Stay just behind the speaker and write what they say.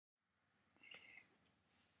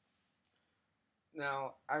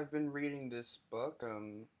Now, I've been reading this book.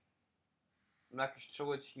 I'm not gonna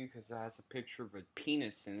show it to you because it has a picture of a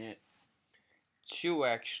penis in it. Two,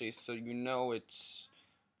 actually, so you know it's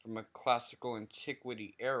from a classical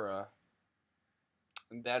antiquity era.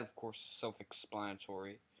 And that, of course, is self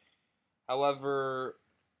explanatory. However,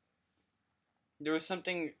 there was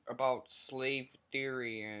something about slave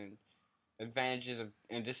theory and advantages of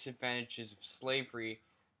and disadvantages of slavery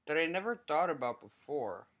that I never thought about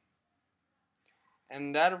before.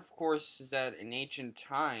 And that, of course, is that in ancient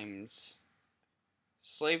times,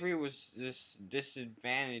 slavery was this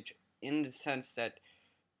disadvantage in the sense that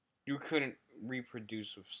you couldn't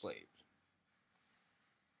reproduce with slaves.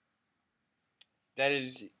 That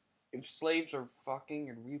is, if slaves are fucking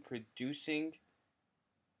and reproducing,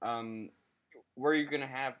 um, where are you gonna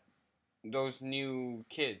have those new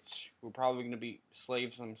kids who are probably gonna be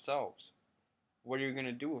slaves themselves? What are you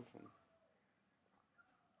gonna do with them?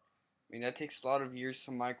 I mean, that takes a lot of years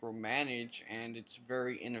to micromanage, and it's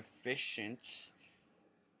very inefficient.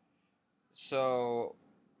 So,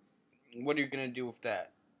 what are you gonna do with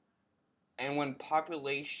that? And when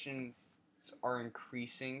populations are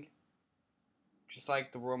increasing, just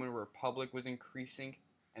like the Roman Republic was increasing,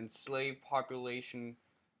 and slave population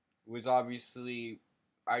was obviously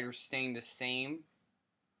either staying the same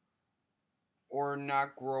or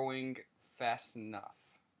not growing fast enough,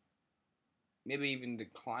 maybe even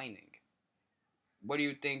declining. What do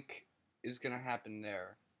you think is going to happen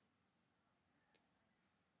there?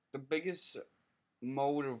 The biggest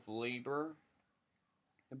mode of labor,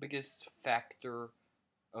 the biggest factor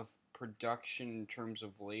of production in terms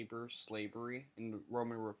of labor, slavery in the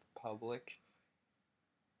Roman Republic,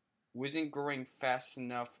 wasn't growing fast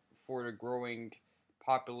enough for the growing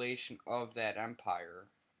population of that empire.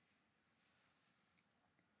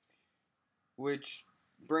 Which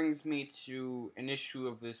brings me to an issue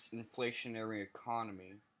of this inflationary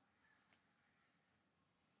economy.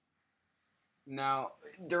 Now,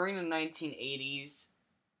 during the 1980s,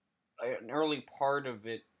 an early part of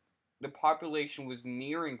it, the population was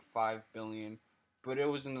nearing 5 billion, but it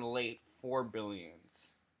was in the late 4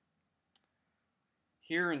 billions.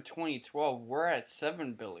 Here in 2012, we're at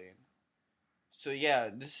 7 billion. So yeah,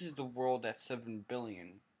 this is the world at 7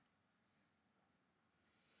 billion.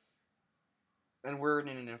 And we're in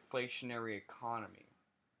an inflationary economy,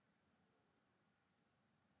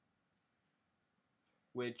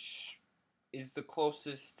 which is the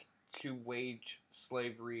closest to wage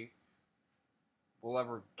slavery we'll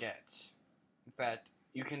ever get. In fact,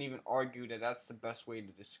 you can even argue that that's the best way to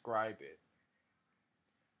describe it.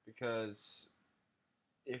 Because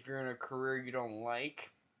if you're in a career you don't like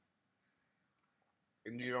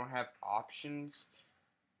and you don't have options,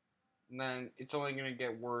 then it's only going to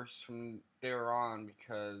get worse from there on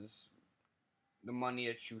because the money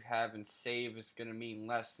that you have and save is going to mean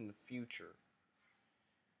less in the future.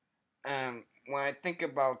 And when I think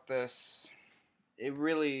about this, it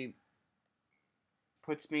really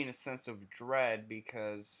puts me in a sense of dread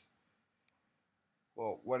because,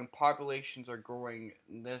 well, when populations are growing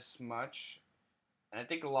this much, and I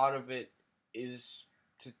think a lot of it is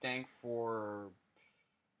to thank for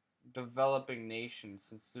developing nations,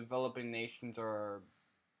 since developing nations are,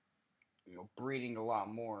 breeding a lot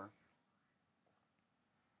more.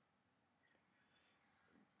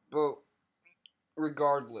 But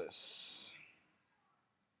regardless,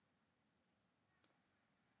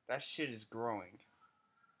 that shit is growing.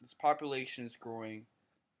 This population is growing,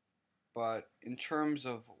 but in terms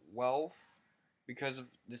of wealth, because of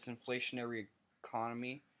this inflationary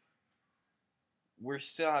economy, we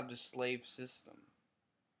still have the slave system.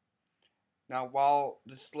 Now, while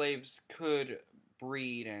the slaves could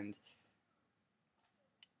breed and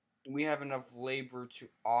we have enough labor to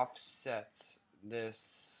offset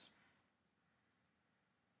this,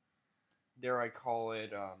 dare I call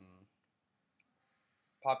it,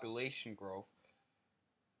 population growth,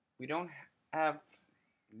 we don't have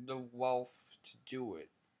the wealth to do it.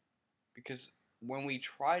 Because when we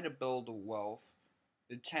try to build a wealth,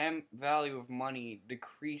 the time value of money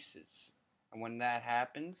decreases. And when that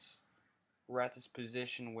happens, we're at this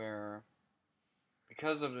position where,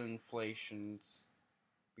 because of the inflations,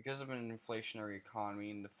 because of an inflationary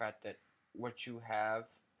economy and the fact that what you have,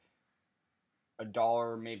 a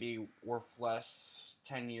dollar may be worth less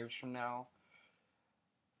 10 years from now,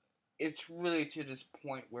 it's really to this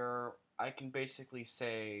point where I can basically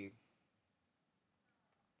say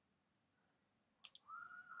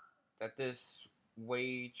that this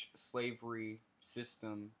wage slavery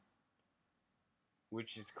system,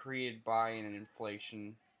 which is created by an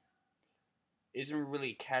inflation, isn't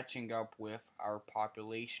really catching up with our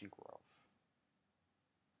population growth.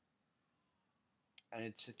 and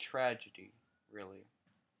it's a tragedy, really.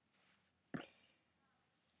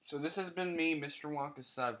 So this has been me, Mr.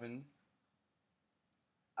 Wonka7.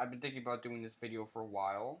 I've been thinking about doing this video for a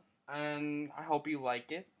while, and I hope you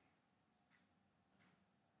like it.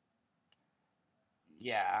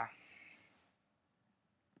 Yeah.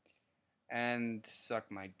 And suck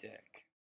my dick.